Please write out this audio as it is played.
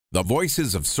The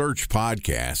Voices of Search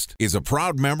podcast is a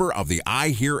proud member of the I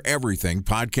Hear Everything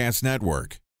podcast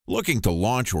network. Looking to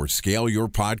launch or scale your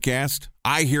podcast?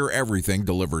 I Hear Everything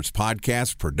delivers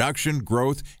podcast production,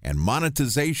 growth, and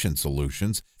monetization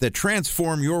solutions that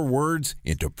transform your words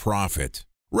into profit.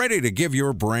 Ready to give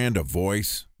your brand a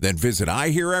voice? Then visit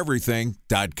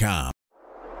iheareverything.com.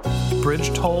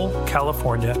 Bridge toll,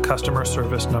 California, customer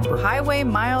service number. Highway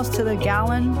miles to the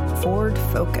gallon, Ford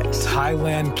Focus.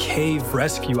 Thailand cave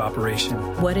rescue operation.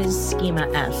 What is Schema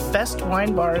F? Best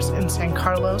wine bars in San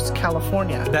Carlos,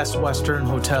 California. Best Western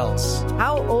hotels.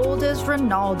 How old is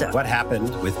Ronaldo? What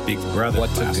happened with Big Brother?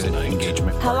 What's a good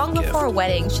engagement? How long before a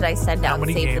wedding should I send out How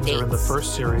many save the games dates? are in the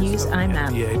first series? Use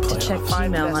IMAP to check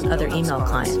email on other email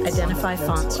clients. Identify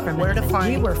fonts from Where to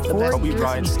find We were the 4 best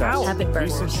years out. Avid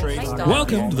burgers.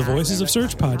 Welcome to the Voices of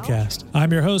Search podcast.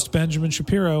 I'm your host, Benjamin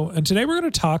Shapiro, and today we're going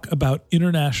to talk about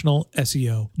international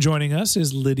SEO. Joining us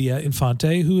is Lydia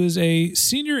Infante, who is a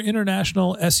senior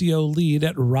international SEO lead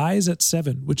at Rise at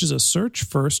 7, which is a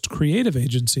search-first creative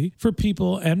agency for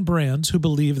people and brands who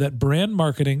believe that brand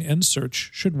marketing and search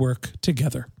should work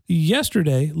together.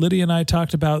 Yesterday, Lydia and I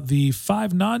talked about the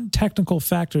 5 non-technical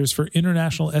factors for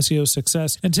international SEO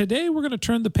success, and today we're going to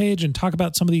turn the page and talk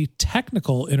about some of the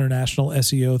technical international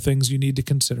SEO things you need to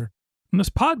consider. And this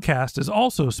podcast is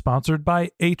also sponsored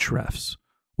by Ahrefs.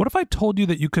 What if I told you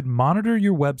that you could monitor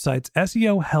your website's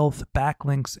SEO health,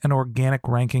 backlinks, and organic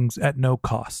rankings at no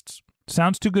costs?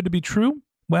 Sounds too good to be true?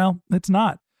 Well, it's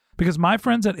not, because my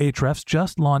friends at Ahrefs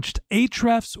just launched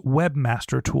Ahrefs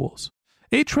Webmaster Tools.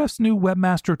 Ahrefs' new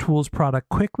Webmaster Tools product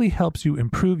quickly helps you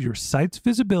improve your site's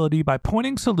visibility by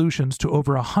pointing solutions to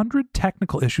over 100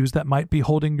 technical issues that might be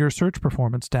holding your search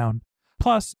performance down.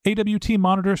 Plus, AWT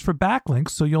monitors for backlinks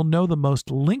so you'll know the most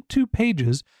linked to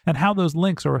pages and how those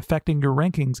links are affecting your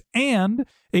rankings. And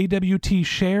AWT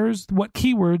shares what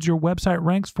keywords your website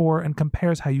ranks for and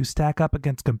compares how you stack up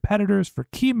against competitors for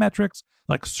key metrics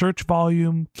like search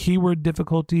volume, keyword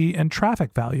difficulty, and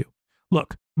traffic value.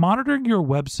 Look, monitoring your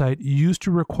website used to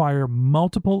require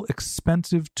multiple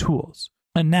expensive tools.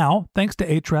 And now, thanks to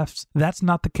Ahrefs, that's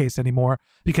not the case anymore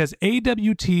because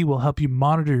AWT will help you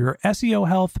monitor your SEO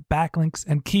health, backlinks,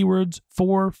 and keywords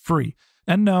for free.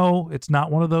 And no, it's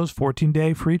not one of those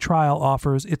 14-day free trial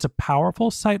offers. It's a powerful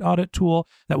site audit tool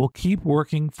that will keep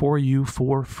working for you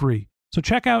for free. So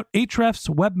check out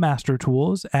Ahrefs Webmaster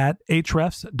Tools at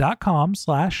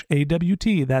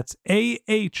ahrefs.com/AWT. That's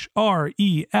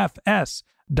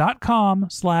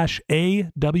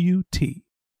ahrefs.com/AWT.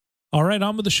 All right,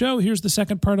 on with the show. Here's the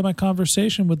second part of my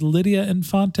conversation with Lydia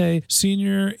Infante,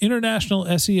 Senior International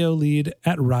SEO Lead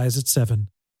at Rise at 7.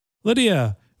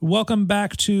 Lydia, welcome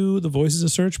back to the Voices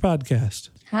of Search podcast.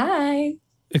 Hi.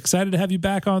 Excited to have you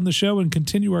back on the show and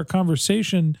continue our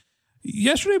conversation.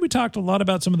 Yesterday, we talked a lot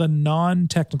about some of the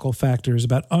non-technical factors,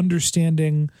 about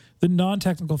understanding the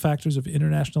non-technical factors of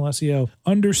international SEO,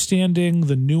 understanding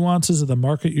the nuances of the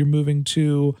market you're moving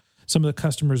to, some of the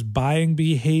customers' buying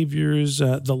behaviors,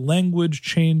 the language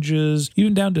changes,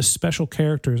 even down to special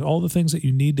characters, all the things that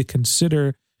you need to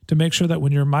consider to make sure that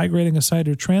when you're migrating a site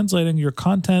or translating, your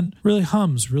content really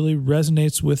hums, really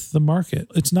resonates with the market.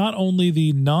 It's not only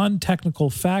the non-technical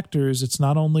factors, it's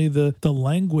not only the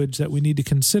language that we need to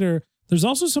consider. There's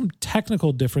also some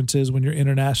technical differences when you're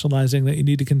internationalizing that you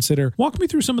need to consider. Walk me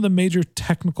through some of the major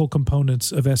technical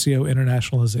components of SEO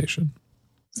internationalization.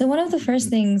 So one of the first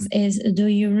things is, do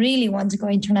you really want to go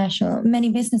international? Many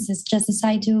businesses just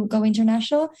decide to go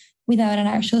international without an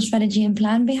actual strategy and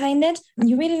plan behind it.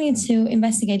 You really need to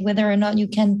investigate whether or not you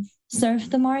can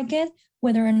serve the market,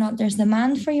 whether or not there's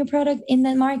demand for your product in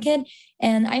that market.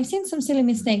 And I've seen some silly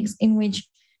mistakes in which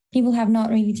people have not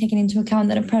really taken into account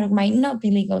that a product might not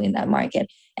be legal in that market.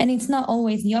 And it's not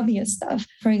always the obvious stuff.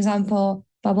 For example,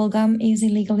 bubblegum is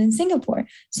illegal in Singapore.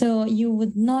 So you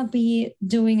would not be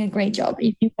doing a great job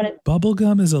if you wanted.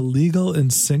 Bubblegum is illegal in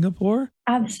Singapore?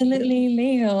 Absolutely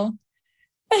illegal.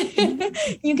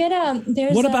 You get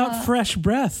What about fresh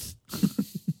breath?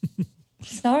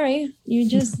 Sorry, you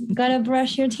just gotta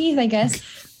brush your teeth, I guess.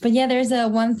 But yeah, there's a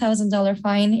 $1,000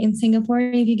 fine in Singapore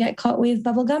if you get caught with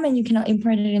bubblegum and you cannot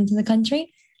import it into the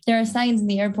country. There are signs in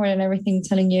the airport and everything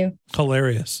telling you.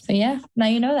 Hilarious. So yeah, now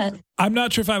you know that. I'm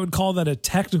not sure if I would call that a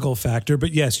technical factor,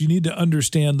 but yes, you need to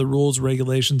understand the rules,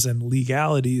 regulations, and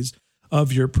legalities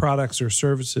of your products or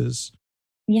services.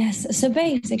 Yes. So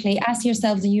basically, ask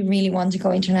yourself, do you really want to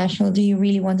go international? Do you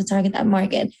really want to target that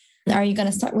market? Are you going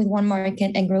to start with one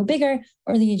market and grow bigger,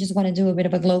 or do you just want to do a bit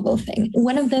of a global thing?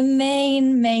 One of the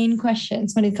main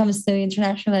questions when it comes to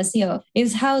international SEO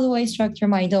is, how do I structure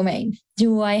my domain?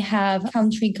 Do I have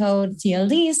country code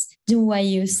TLDs? Do I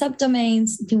use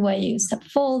subdomains? Do I use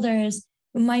subfolders?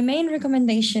 my main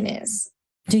recommendation is,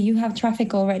 do you have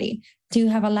traffic already? Do you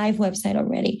have a live website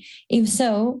already? If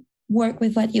so, work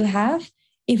with what you have.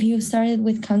 If you started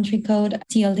with country code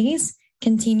TLDs,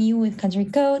 continue with country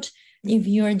code. If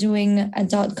you're doing a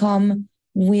 .com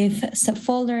with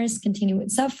subfolders, continue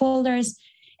with subfolders.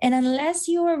 And unless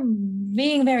you are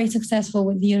being very successful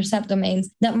with your subdomains,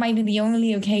 that might be the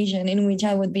only occasion in which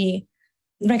I would be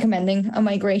recommending a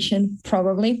migration,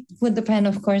 probably. Would depend,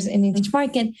 of course, in each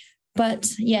market. But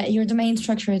yeah, your domain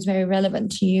structure is very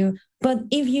relevant to you. But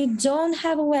if you don't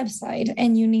have a website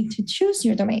and you need to choose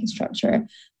your domain structure,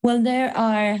 well, there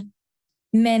are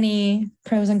many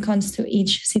pros and cons to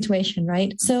each situation,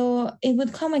 right? So it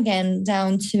would come again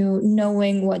down to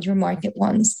knowing what your market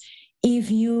wants.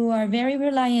 If you are very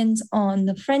reliant on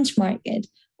the French market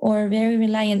or very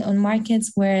reliant on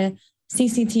markets where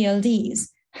ccTLDs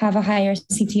have a higher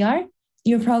CTR,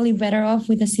 you're probably better off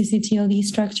with a ccTLD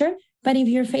structure. But if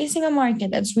you're facing a market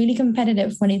that's really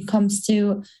competitive when it comes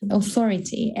to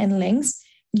authority and links,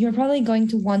 you're probably going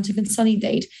to want to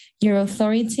consolidate your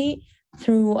authority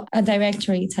through a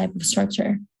directory type of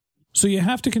structure. So you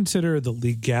have to consider the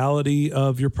legality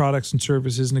of your products and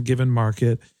services in a given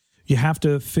market. You have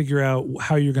to figure out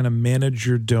how you're going to manage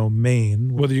your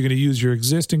domain, whether you're going to use your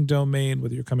existing domain,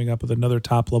 whether you're coming up with another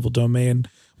top-level domain.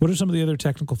 What are some of the other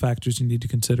technical factors you need to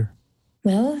consider?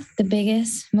 Well, the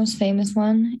biggest, most famous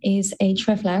one is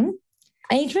hreflang.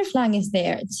 Hreflang is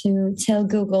there to tell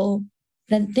Google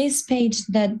that this page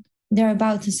that they're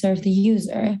about to serve the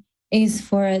user is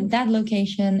for that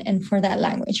location and for that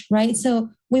language, right? So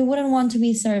we wouldn't want to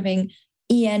be serving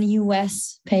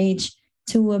EN-US page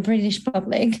to a British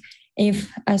public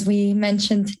if, as we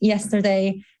mentioned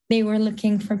yesterday, they were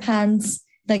looking for pants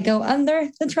that go under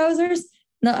the trousers,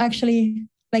 not actually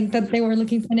like that they were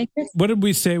looking for knickers. What did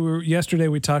we say? Yesterday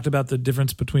we talked about the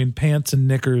difference between pants and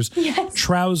knickers. Yes.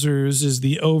 Trousers is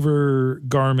the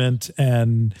overgarment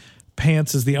and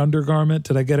pants is the undergarment.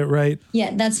 Did I get it right?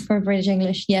 Yeah, that's for British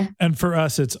English. Yeah. And for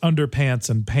us, it's underpants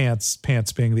and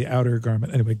pants being the outer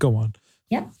garment. Anyway, go on.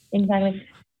 Yeah, exactly.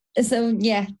 So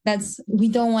yeah, we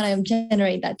don't want to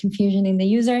generate that confusion in the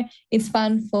user. It's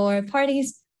fun for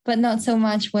parties, but not so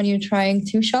much when you're trying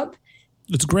to shop.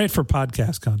 It's great for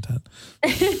podcast content.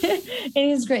 It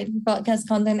is great for podcast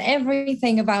content.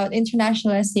 Everything about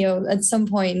international SEO at some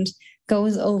point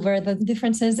goes over the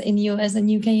differences in US and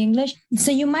UK English.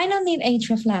 So you might not need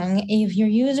hreflang if your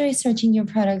user is searching your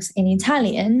products in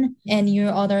Italian and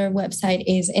your other website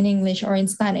is in English or in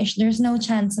Spanish. There's no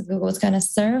chance that Google is going to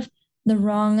serve the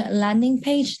wrong landing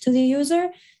page to the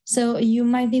user. So you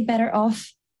might be better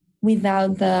off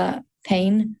without the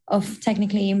pain of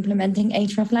technically implementing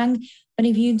hreflang. But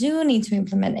if you do need to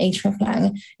implement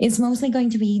hreflang, it's mostly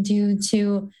going to be due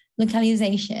to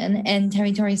localization and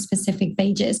territory-specific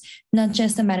pages, not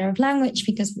just a matter of language,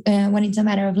 because when it's a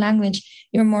matter of language,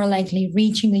 you're more likely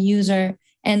reaching the user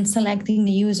and selecting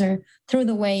the user through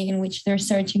the way in which they're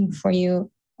searching for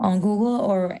you on Google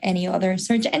or any other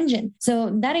search engine.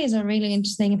 So that is a really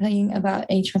interesting thing about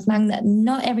hreflang that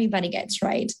not everybody gets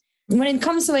right. When it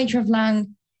comes to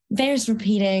hreflang, bears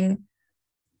repeating.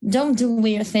 Don't do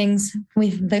weird things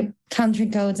with the country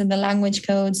codes and the language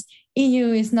codes. EU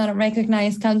is not a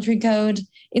recognized country code.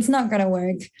 It's not going to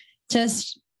work.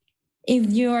 Just if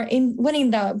when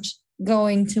in doubt,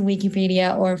 going to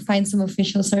Wikipedia or find some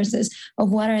official sources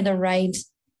of what are the right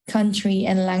country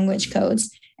and language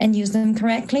codes and use them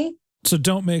correctly. So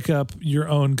don't make up your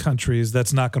own countries.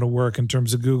 That's not going to work in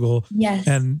terms of Google. Yes.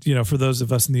 And, for those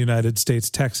of us in the United States,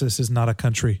 Texas is not a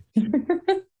country.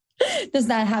 Does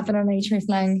that happen on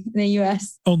hreflang in the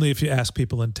US? Only if you ask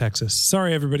people in Texas.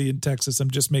 Sorry, everybody in Texas.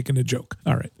 I'm just making a joke.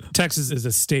 All right. Texas is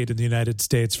a state in the United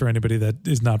States, for anybody that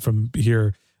is not from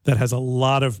here, that has a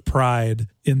lot of pride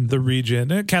in the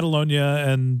region. Catalonia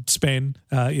and Spain,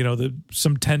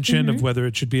 some tension of whether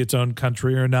it should be its own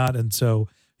country or not. And so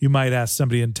you might ask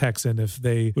somebody in Texan if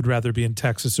they would rather be in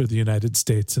Texas or the United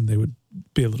States, and they would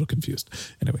be a little confused.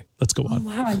 Anyway, let's go on. Oh,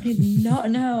 wow, I did not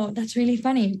know. That's really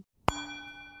funny.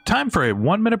 Time for a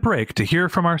 1-minute break to hear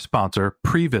from our sponsor,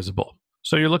 Previsible.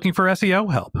 So you're looking for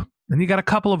SEO help, and you got a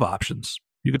couple of options.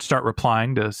 You could start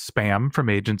replying to spam from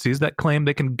agencies that claim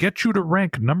they can get you to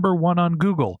rank #1 on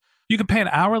Google. You can pay an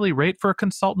hourly rate for a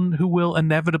consultant who will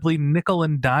inevitably nickel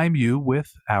and dime you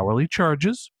with hourly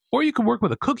charges. Or you can work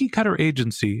with a cookie-cutter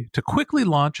agency to quickly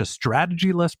launch a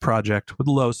strategy-less project with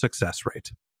low success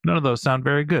rate. None of those sound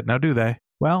very good, now do they?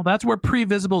 Well, that's where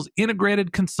Previsible's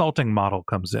integrated consulting model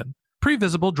comes in.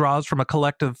 Previsible draws from a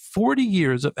collective 40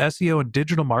 years of SEO and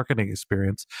digital marketing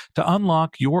experience to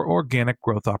unlock your organic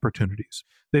growth opportunities.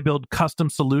 They build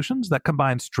custom solutions that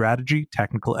combine strategy,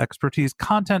 technical expertise,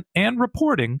 content, and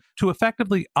reporting to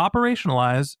effectively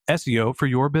operationalize SEO for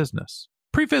your business.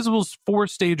 Previsible's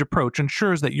 4-stage approach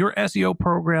ensures that your SEO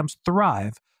programs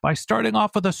thrive by starting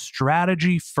off with a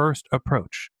strategy-first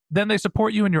approach. Then they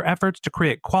support you in your efforts to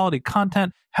create quality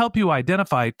content, help you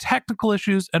identify technical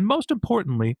issues, and most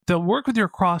importantly, they'll work with your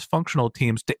cross-functional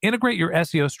teams to integrate your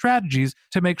SEO strategies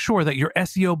to make sure that your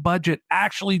SEO budget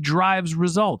actually drives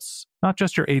results, not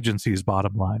just your agency's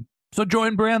bottom line. So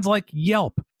join brands like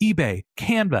Yelp, eBay,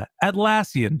 Canva,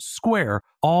 Atlassian, Square,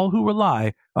 all who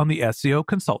rely on the SEO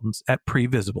consultants at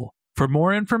Previsible. For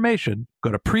more information,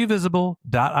 go to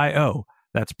previsible.io.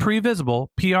 That's Previsible,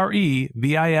 Previsible.io.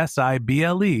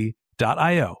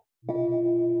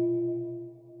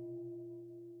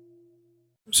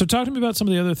 So talk to me about some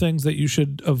of the other things that you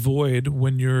should avoid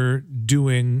when you're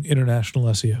doing international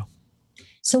SEO.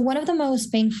 So one of the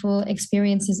most painful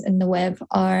experiences in the web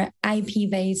are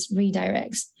IP-based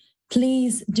redirects.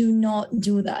 Please do not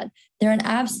do that. They're an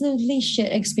absolutely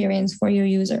shit experience for your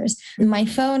users. My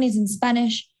phone is in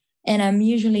Spanish, and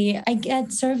I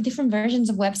get served different versions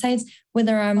of websites,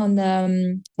 whether I'm on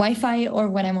the Wi-Fi or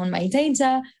when I'm on my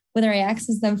data, whether I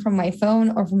access them from my phone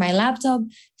or from my laptop.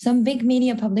 Some big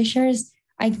media publishers,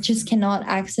 I just cannot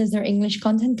access their English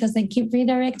content because they keep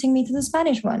redirecting me to the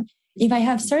Spanish one. If I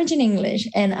have searched in English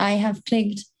and I have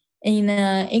clicked in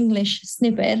an English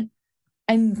snippet,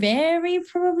 I'm very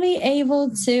probably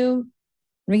able to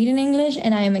read in English,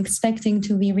 and I am expecting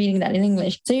to be reading that in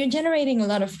English. So you're generating a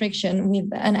lot of friction with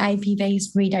an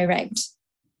IP-based redirect.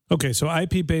 Okay, so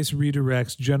IP-based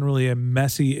redirects, generally a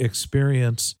messy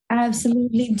experience.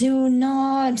 Absolutely. Do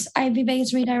not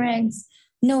IP-based redirects.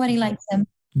 Nobody likes them.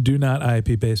 Do not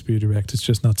IP-based redirect. It's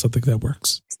just not something that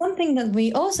works. Something that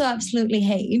we also absolutely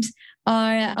hate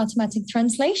are automatic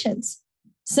translations.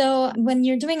 So when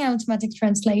you're doing automatic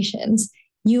translations,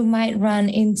 you might run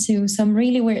into some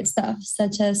really weird stuff,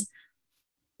 such as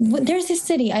there's this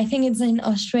city, I think it's in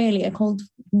Australia, called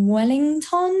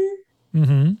Wellington.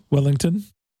 Mm-hmm. Wellington.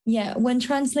 Yeah, when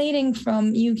translating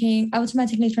from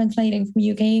automatically translating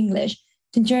from UK English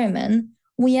to German,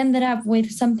 we ended up with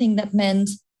something that meant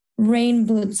Rain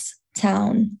Boots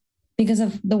Town because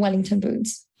of the Wellington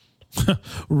boots.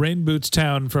 Rain Boots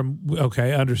Town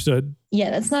okay, understood. Yeah,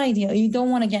 that's not ideal. You don't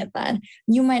want to get that.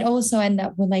 You might also end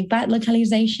up with bad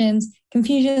localizations,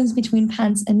 confusions between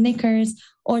pants and knickers,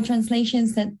 or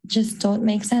translations that just don't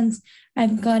make sense.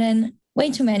 I've gotten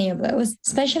way too many of those,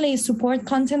 especially support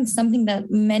content, something that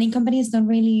many companies don't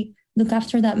really look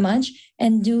after that much,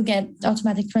 and do get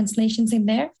automatic translations in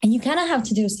there. And you kind of have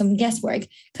to do some guesswork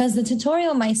because the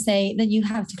tutorial might say that you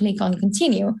have to click on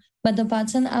continue, but the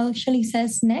button actually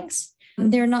says next.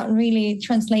 They're not really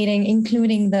translating,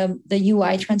 including the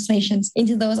UI translations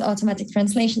into those automatic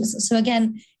translations. So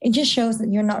again, it just shows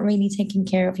that you're not really taking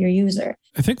care of your user.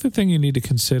 I think the thing you need to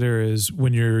consider is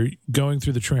when you're going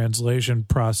through the translation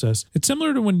process, it's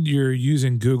similar to when you're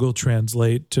using Google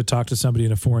Translate to talk to somebody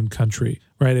in a foreign country,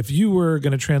 right? If you were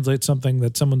going to translate something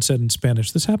that someone said in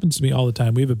Spanish, this happens to me all the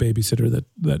time. We have a babysitter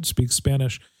that speaks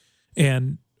Spanish,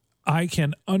 and I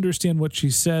can understand what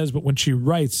she says, but when she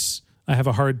writes, I have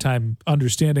a hard time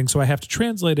understanding, so I have to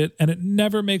translate it, and it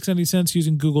never makes any sense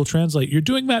using Google Translate. You're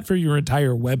doing that for your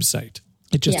entire website.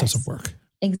 It just doesn't work.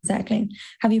 Exactly.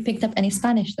 Have you picked up any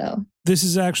Spanish, though? This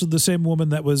is actually the same woman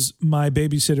that was my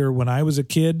babysitter when I was a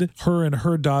kid. Her and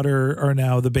her daughter are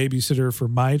now the babysitter for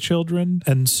my children,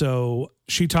 and so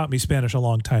she taught me Spanish a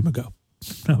long time ago.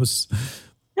 That's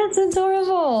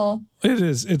adorable. It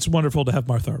is. It's wonderful to have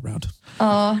Martha around.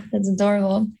 Oh, that's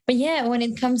adorable. But yeah, when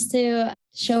it comes to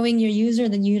showing your user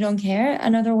that you don't care,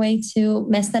 another way to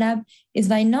mess that up is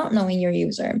by not knowing your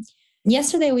user.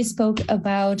 Yesterday, we spoke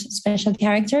about special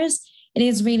characters. It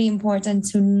is really important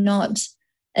to not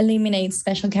eliminate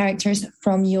special characters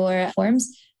from your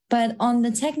forms. But on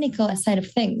the technical side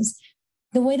of things,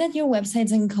 the way that your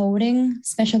website's encoding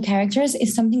special characters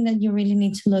is something that you really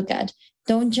need to look at.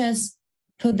 Don't just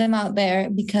put them out there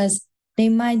because they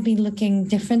might be looking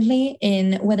differently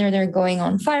in whether they're going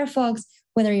on Firefox,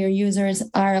 whether your users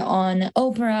are on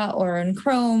Opera or on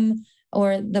Chrome,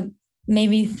 or the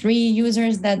maybe 3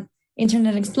 users that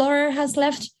Internet Explorer has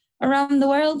left around the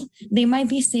world. They might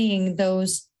be seeing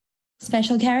those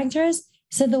special characters.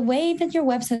 So the way that your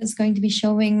website is going to be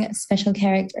showing special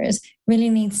characters really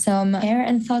needs some care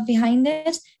and thought behind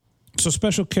it. So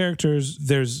special characters,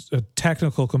 there's a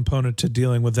technical component to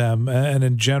dealing with them. And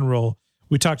in general,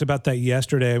 we talked about that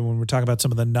yesterday when we were talking about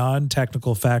some of the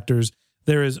non-technical factors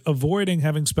There is avoiding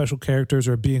having special characters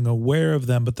or being aware of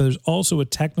them, but there's also a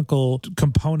technical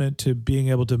component to being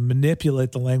able to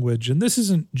manipulate the language. And this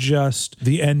isn't just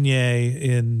the ñe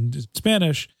in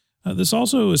Spanish. This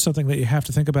also is something that you have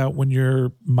to think about when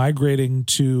you're migrating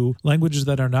to languages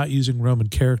that are not using Roman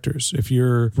characters. If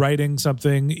you're writing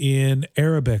something in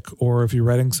Arabic, or if you're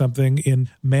writing something in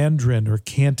Mandarin or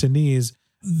Cantonese,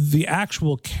 the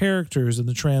actual characters and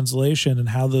the translation and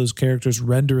how those characters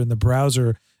render in the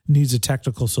browser needs a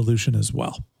technical solution as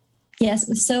well.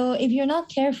 Yes. So if you're not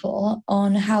careful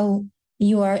on how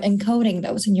you are encoding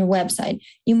those in your website,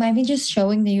 you might be just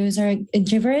showing the user a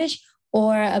gibberish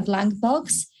or a blank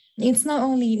box. It's not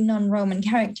only non-Roman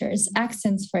characters,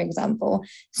 accents, for example.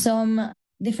 Some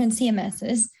different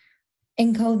CMSs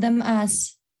encode them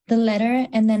as the letter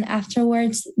and then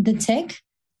afterwards the tick.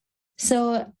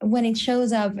 So when it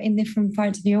shows up in different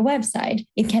parts of your website,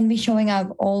 it can be showing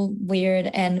up all weird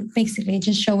and basically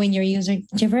just showing your user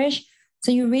gibberish.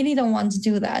 So you really don't want to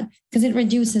do that because it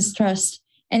reduces trust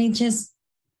and it just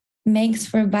makes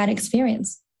for a bad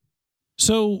experience.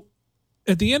 So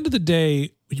at the end of the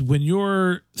day, when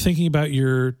you're thinking about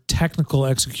your technical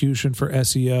execution for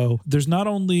SEO, there's not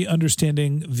only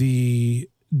understanding the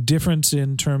difference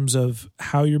in terms of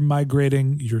how you're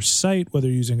migrating your site, whether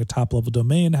you're using a top-level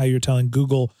domain, how you're telling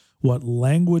Google what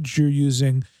language you're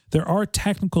using. There are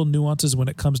technical nuances when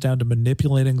it comes down to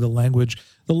manipulating the language.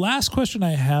 The last question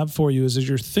I have for you is, as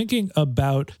you're thinking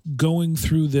about going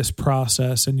through this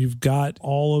process and you've got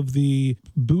all of the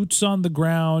boots on the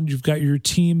ground, you've got your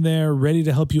team there ready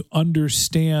to help you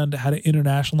understand how to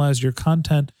internationalize your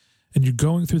content, and you're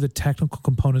going through the technical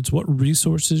components, what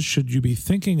resources should you be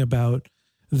thinking about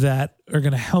that are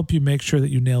going to help you make sure that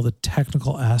you nail the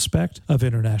technical aspect of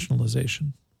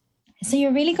internationalization? So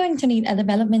you're really going to need a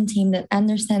development team that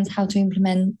understands how to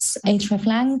implement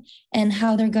hreflang and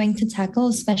how they're going to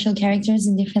tackle special characters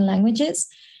in different languages.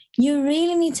 You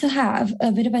really need to have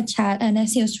a bit of an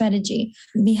SEO strategy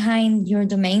behind your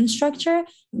domain structure.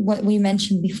 What we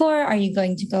mentioned before, are you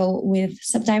going to go with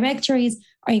subdirectories?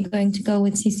 Are you going to go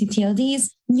with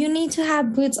ccTLDs? You need to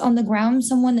have boots on the ground,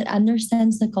 someone that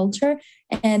understands the culture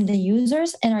and the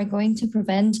users and are going to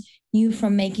prevent you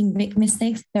from making big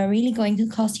mistakes that are really going to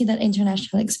cost you that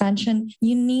international expansion.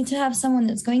 You need to have someone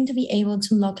that's going to be able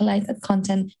to localize that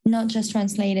content, not just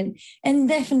translate it. And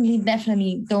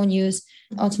definitely don't use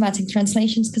automatic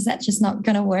translations because that's just not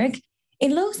going to work.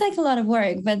 It looks like a lot of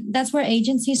work, but that's where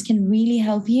agencies can really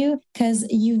help you because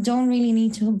you don't really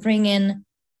need to bring in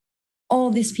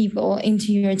all these people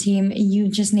into your team. You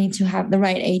just need to have the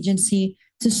right agency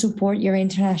to support your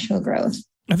international growth.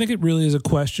 I think it really is a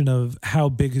question of how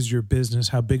big is your business?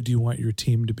 How big do you want your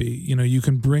team to be? You know, you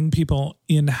can bring people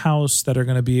in-house that are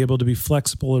going to be able to be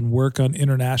flexible and work on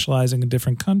internationalizing in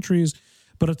different countries.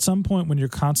 But at some point when you're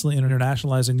constantly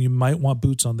internationalizing, you might want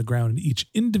boots on the ground in each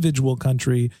individual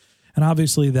country. And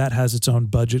obviously that has its own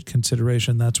budget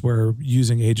consideration. That's where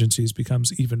using agencies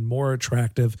becomes even more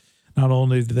attractive. Not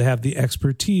only do they have the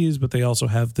expertise, but they also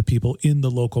have the people in the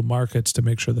local markets to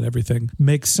make sure that everything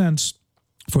makes sense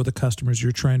for the customers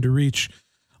you're trying to reach.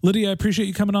 Lydia, I appreciate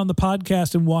you coming on the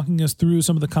podcast and walking us through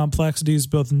some of the complexities,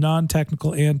 both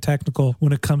non-technical and technical,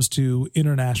 when it comes to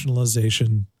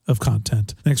internationalization of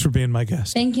content. Thanks for being my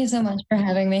guest. Thank you so much for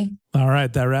having me. All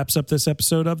right, that wraps up this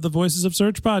episode of the Voices of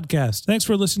Search podcast. Thanks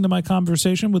for listening to my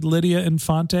conversation with Lydia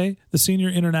Infante, the Senior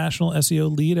International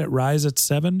SEO Lead at Rise at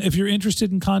 7. If you're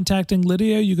interested in contacting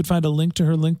Lydia, you can find a link to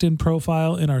her LinkedIn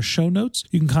profile in our show notes.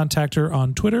 You can contact her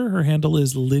on Twitter. Her handle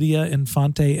is Lydia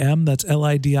Infante M. That's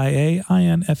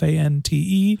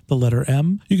LIDIAINFANTE, the letter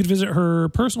M. You can visit her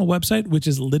personal website, which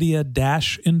is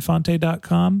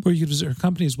lydia-infante.com, or you can visit her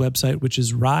company's website, which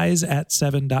is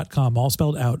riseat7.com, all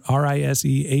spelled out,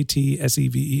 RISEATSEVEN.com.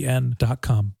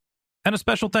 And a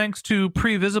special thanks to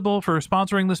Previsible for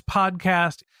sponsoring this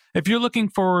podcast. If you're looking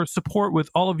for support with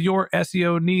all of your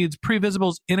SEO needs,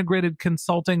 Previsible's integrated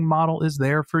consulting model is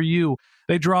there for you.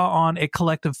 They draw on a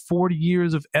collective 40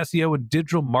 years of SEO and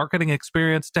digital marketing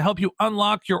experience to help you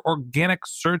unlock your organic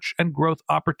search and growth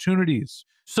opportunities.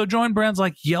 So join brands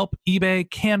like Yelp, eBay,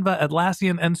 Canva,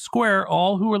 Atlassian, and Square,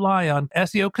 all who rely on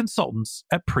SEO consultants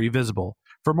at Previsible.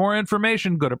 For more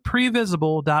information, go to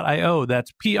previsible.io.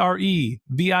 That's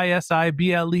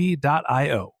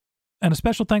previsible.io. And a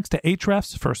special thanks to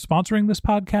Ahrefs for sponsoring this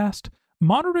podcast.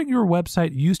 Monitoring your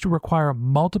website used to require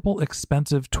multiple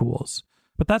expensive tools,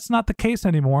 but that's not the case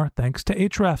anymore thanks to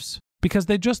Ahrefs, because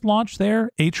they just launched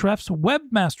their Ahrefs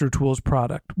Webmaster Tools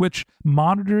product, which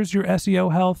monitors your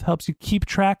SEO health, helps you keep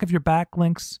track of your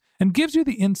backlinks, and gives you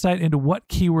the insight into what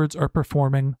keywords are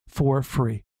performing for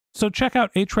free. So check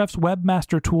out Ahrefs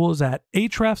Webmaster Tools at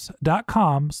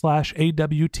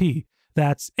ahrefs.com/AWT.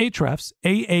 That's Ahrefs,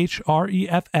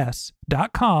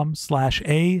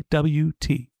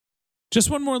 ahrefs.com/AWT. Just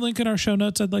one more link in our show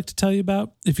notes I'd like to tell you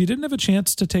about. If you didn't have a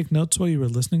chance to take notes while you were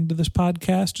listening to this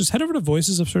podcast, just head over to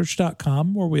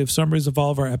voicesofsearch.com, where we have summaries of all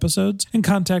of our episodes and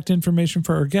contact information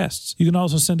for our guests. You can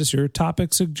also send us your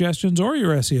topic suggestions or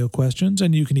your SEO questions,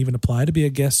 and you can even apply to be a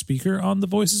guest speaker on the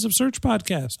Voices of Search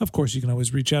podcast. Of course, you can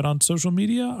always reach out on social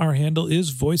media. Our handle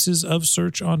is Voices of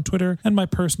Search on Twitter, and my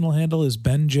personal handle is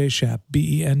Ben J. Shap,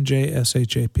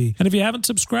 BenJShap. And if you haven't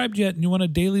subscribed yet and you want a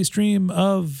daily stream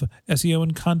of SEO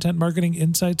and content marketing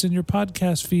insights in your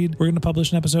podcast feed, we're going to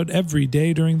publish an episode every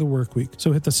day during the work week.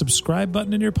 So hit the subscribe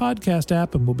button in your podcast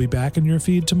app and we'll be back in your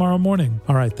feed tomorrow morning.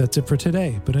 All right, that's it for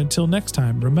today. But until next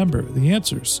time, remember, the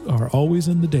answers are always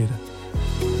in the data.